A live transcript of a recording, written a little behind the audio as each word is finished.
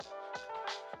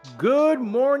Good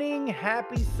morning,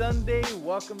 happy Sunday.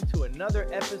 Welcome to another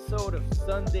episode of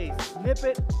Sunday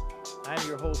Snippet. I'm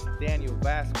your host, Daniel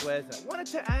Vasquez. I wanted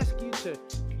to ask you to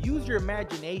use your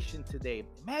imagination today.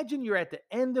 Imagine you're at the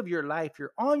end of your life,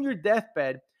 you're on your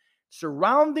deathbed.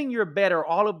 Surrounding your bed are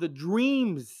all of the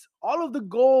dreams, all of the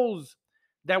goals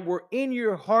that were in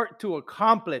your heart to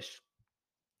accomplish.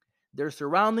 They're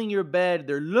surrounding your bed,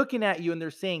 they're looking at you, and they're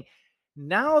saying,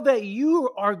 now that you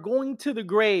are going to the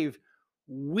grave,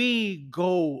 we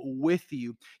go with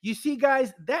you. You see,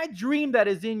 guys, that dream that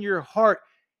is in your heart,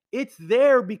 it's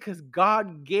there because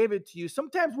God gave it to you.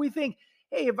 Sometimes we think,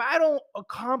 hey, if I don't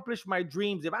accomplish my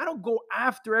dreams, if I don't go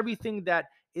after everything that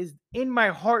is in my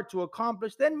heart to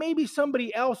accomplish, then maybe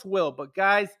somebody else will. But,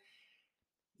 guys,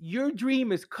 your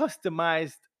dream is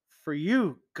customized for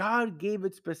you. God gave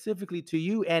it specifically to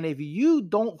you. And if you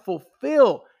don't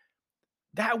fulfill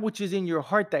that which is in your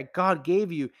heart that God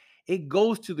gave you, it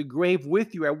goes to the grave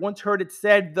with you. I once heard it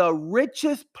said, the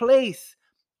richest place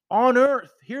on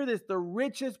earth, hear this, the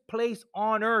richest place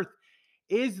on earth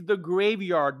is the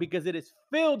graveyard because it is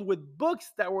filled with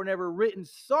books that were never written,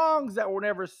 songs that were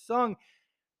never sung,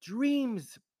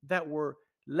 dreams that were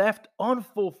left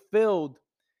unfulfilled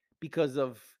because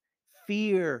of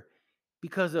fear,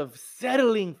 because of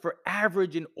settling for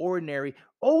average and ordinary.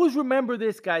 Always remember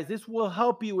this, guys. This will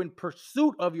help you in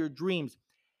pursuit of your dreams.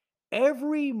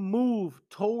 Every move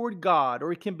toward God,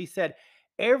 or it can be said,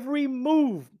 every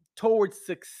move towards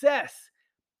success,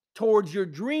 towards your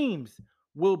dreams,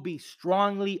 will be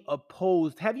strongly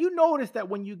opposed. Have you noticed that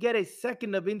when you get a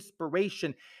second of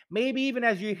inspiration, maybe even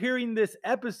as you're hearing this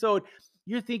episode,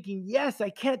 you're thinking, yes, I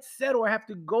can't settle. I have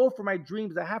to go for my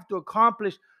dreams. I have to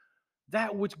accomplish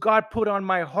that which God put on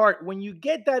my heart. When you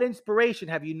get that inspiration,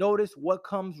 have you noticed what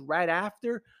comes right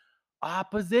after?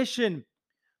 Opposition.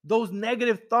 Those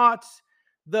negative thoughts,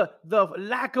 the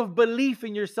lack of belief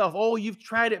in yourself. Oh, you've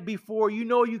tried it before. You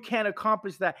know you can't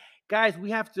accomplish that. Guys, we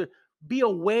have to be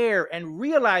aware and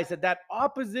realize that that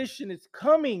opposition is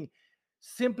coming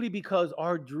simply because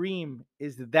our dream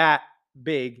is that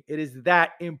big. It is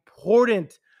that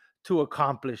important to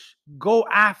accomplish. Go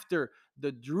after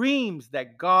the dreams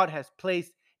that God has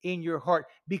placed in your heart.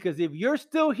 Because if you're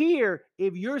still here,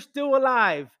 if you're still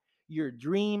alive, your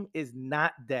dream is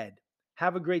not dead.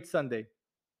 Have a great Sunday.